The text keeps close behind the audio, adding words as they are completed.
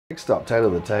Next up, tail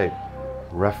of the tape,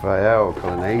 Rafael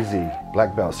Colonhese,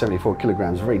 black belt, 74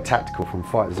 kilograms, very tactical from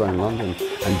Fight Zone London,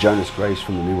 and Jonas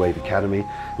from the New Wave Academy.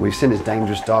 And we've seen his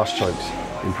dangerous dash chokes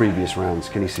in previous rounds.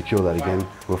 Can he secure that again?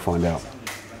 We'll find out.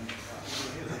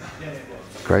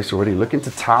 Grace already looking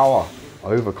to tower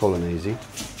over Colonhese.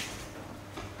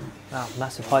 Wow,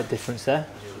 massive height difference there.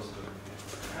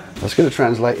 That's going to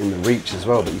translate in the reach as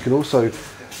well, but you can also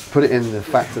put it in the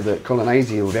factor that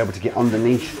Colonhese will be able to get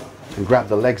underneath and grab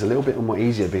the legs a little bit more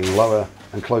easier, being lower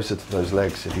and closer to those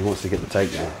legs if he wants to get the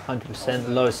takedown. 100%.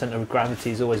 The lower centre of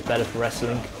gravity is always better for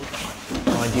wrestling.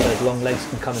 Mind you, those long legs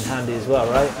can come in handy as well,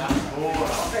 right?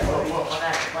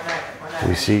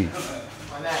 We see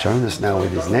Jonas now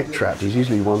with his neck trapped. He's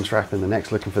usually one trap in the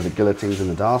next, looking for the guillotines and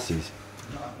the Darcys.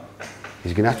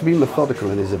 He's going to have to be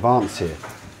methodical in his advance here.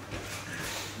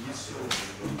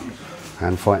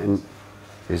 Hand fighting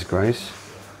is Grace.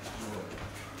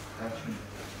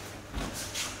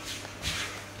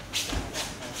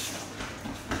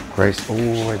 Grace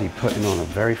already putting on a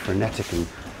very frenetic and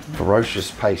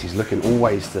ferocious pace. He's looking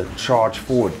always to charge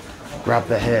forward, grab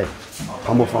the head,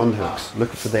 come off underhooks,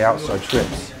 looking for the outside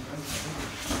trips.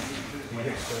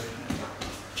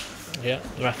 Yeah,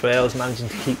 Rafael's managing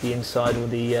to keep the inside, or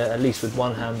the at least with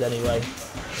one hand anyway.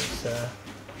 It's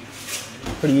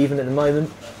pretty even at the moment.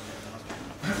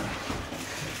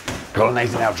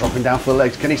 Colonhese now dropping down for the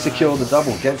legs. Can he secure the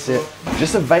double? Gets it.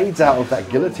 Just evades out of that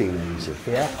guillotine easy.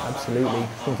 Yeah, absolutely. I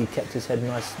think he kept his head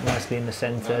nicely in the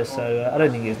centre, so I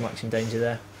don't think he was much in danger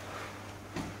there.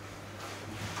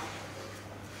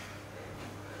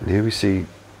 And here we see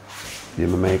the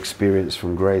MMA experience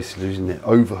from Grace, losing the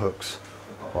overhooks.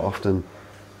 But often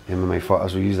MMA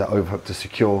fighters will use that overhook to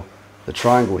secure the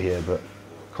triangle here, but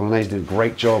Colonhese did a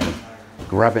great job of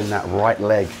grabbing that right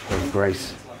leg of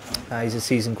Grace. He's a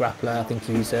seasoned grappler. I think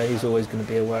he's always going to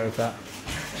be aware of that.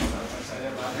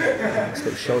 Nice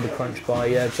little shoulder crunch by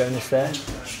Jonas there.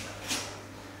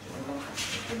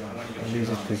 And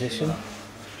loses position.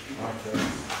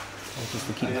 Just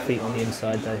to keep the feet on the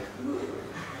inside though.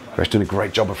 Grace doing a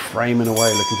great job of framing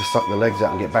away, looking to suck the legs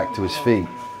out and get back to his feet.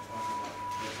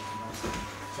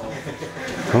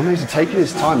 Colonhese taking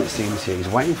his time, it seems here. He's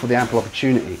waiting for the ample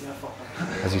opportunity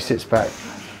as he sits back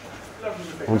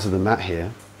onto the mat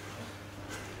here.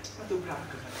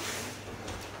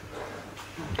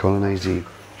 Colonhese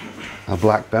a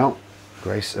black belt,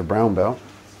 Grace a brown belt.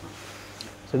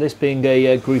 So this being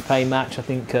a Group A match, I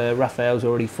think Rafael's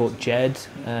already fought Jed.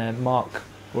 Mark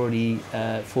already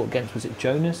fought against, was it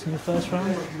Jonas in the first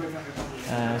round?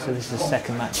 So this is the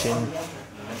second match in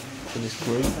for this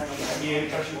group.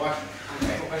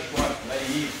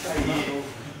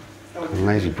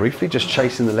 Colonhese briefly just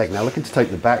chasing the leg, now looking to take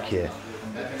the back here.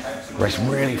 Grace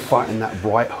really fighting that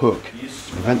right hook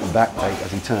to prevent the back take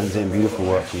as he turns in. Beautiful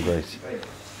work from Grace.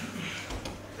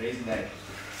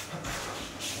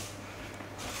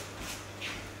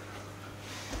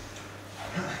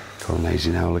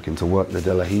 Colonhese now looking to work the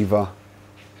De La Hiva.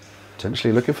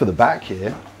 Potentially looking for the back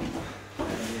here.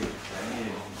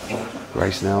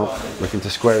 Grace now looking to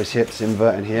square his hips,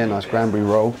 inverting here. Nice Granbury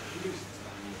roll.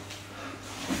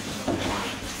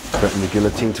 Threatening the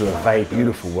guillotine to evade.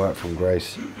 Beautiful work from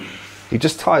Grace. He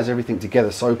just ties everything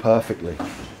together so perfectly.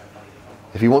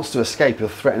 If he wants to escape, he'll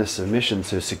threaten a submission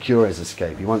to secure his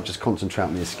escape. He won't just concentrate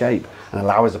on the escape and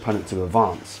allow his opponent to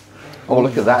advance. Oh,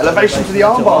 look at that. Elevation to the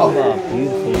armbar.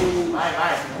 Beautiful.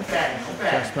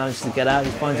 Just managed to get out.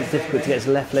 He finds it difficult to get his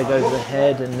left leg over the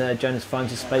head, and Jonas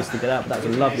finds his space to get out, but that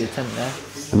was a lovely attempt there.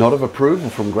 A nod of approval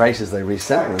from Grace as they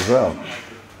recenter as well.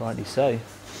 Rightly so.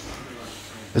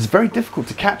 It's very difficult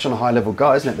to catch on a high level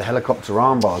guy, isn't it, the helicopter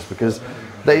arm bars, because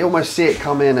they almost see it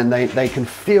come in and they can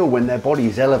feel when their body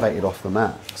is elevated off the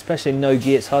mat. Especially in no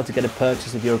gi, it's hard to get a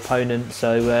purchase of your opponent,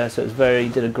 so so he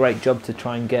did a great job to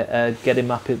try and get him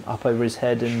up over his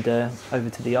head and over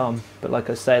to the arm. But like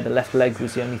I say, the left leg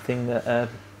was the only thing that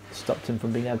stopped him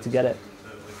from being able to get it.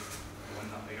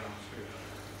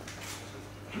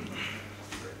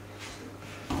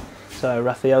 So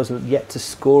Rafael's yet to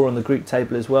score on the group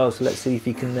table as well, so let's see if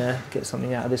he can get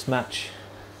something out of this match.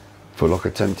 Footlock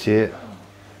attempt here.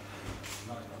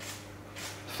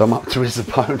 Thumb up to his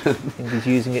opponent. I think he's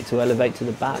using it to elevate to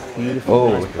the back. Beautiful,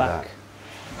 nice back.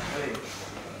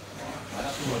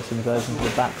 Nice inversion to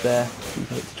the back there.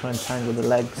 Using it to try and tangle the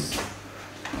legs.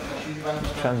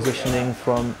 Transitioning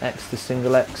from X to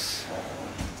single X.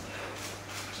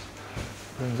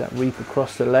 Brings that reap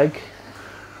across the leg.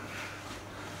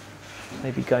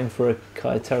 Maybe going for a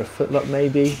Kayatera footlock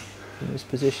maybe in this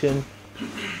position.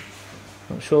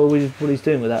 Not sure what he's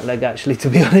doing with that leg actually, to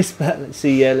be honest, but let's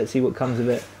see what comes of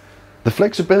it. The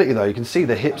flexibility though, you can see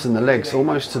the hips and the legs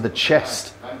almost to the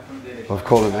chest of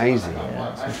Colonhese.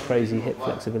 Yeah, some crazy hip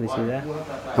flexibility there.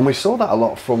 And we saw that a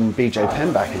lot from BJ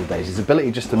Penn back in the days, his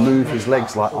ability just to move his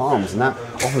legs like arms, and that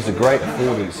offers a great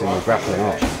affordance in the grappling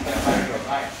arts.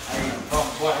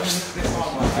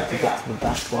 To get to the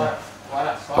back there.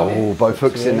 Oh, both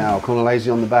hooks in now.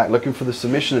 Colonhese on the back, looking for the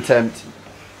submission attempt.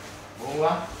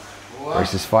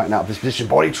 Grace is fighting out of this position.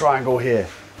 Body triangle here.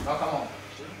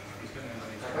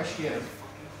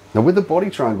 Now with the body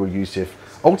triangle, Yusuf,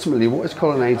 ultimately what is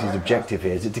Colonhese's objective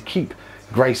here? Is it to keep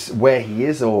Grace where he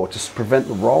is or just prevent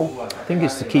the roll? I think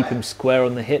it's to keep him square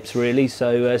on the hips really,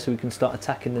 so we can start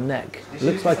attacking the neck. It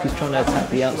looks like he's trying to attack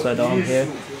the outside arm here.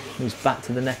 Moves back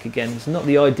to the neck again. It's not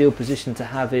the ideal position to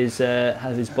have his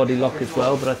body lock as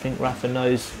well, but I think Rafa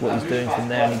knows what he's doing from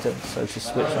there, and he decides to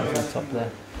switch on the top there.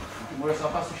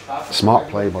 Smart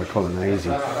play by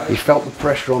Colonhese. He felt the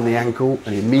pressure on the ankle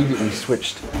and he immediately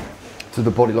switched to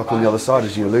the body lock on the other side,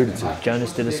 as you alluded to.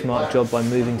 Jonas did a smart job by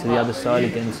moving to the other side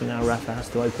again, so now Rafa has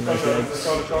to open those legs.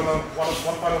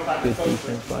 Good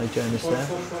defense by Jonas there.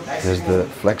 There's the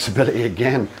flexibility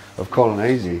again of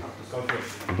Colonhese.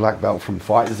 A black belt from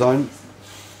Fight Zone,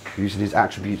 using his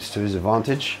attributes to his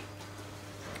advantage.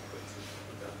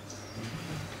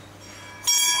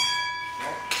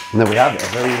 And there we have it, a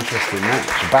very interesting match,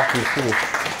 a back and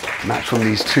forth match from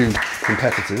these two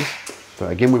competitors.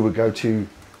 But again, we would go to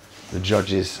the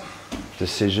judges'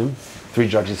 decision. 3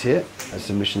 judges here at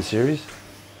submission series.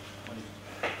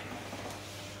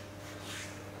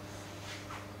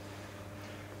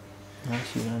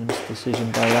 Nice unanimous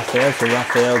decision by Rafael. So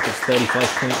Rafael gets 35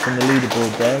 points on the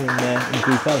leaderboard there in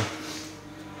Group A.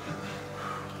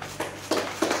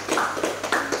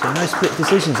 So no split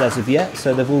decisions as of yet.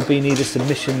 So they've all been either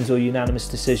submissions or unanimous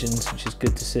decisions, which is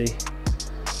good to see.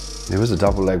 There was a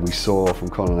double leg we saw from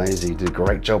Colonhese. He did a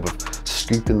great job of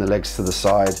scooping the legs to the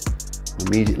side,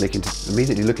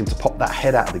 immediately looking to pop that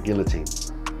head out of the guillotine.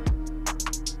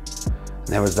 And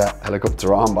there was that helicopter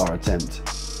armbar attempt.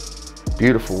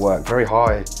 Beautiful work, very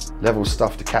high level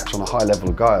stuff to catch on a high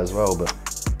level guy as well, but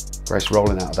Grace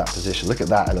rolling out of that position. Look at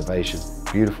that elevation,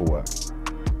 beautiful work.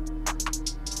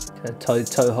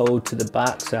 Toe hold to the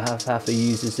back, so Rafa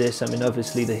uses this. I mean,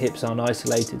 obviously the hips aren't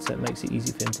isolated, so it makes it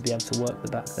easy for him to be able to work the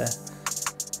back there.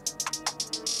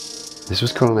 This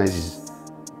was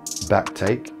Colonhese's back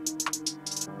take,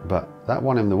 but that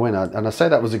won him the win. And I say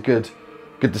that was a good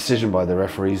decision by the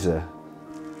referees there.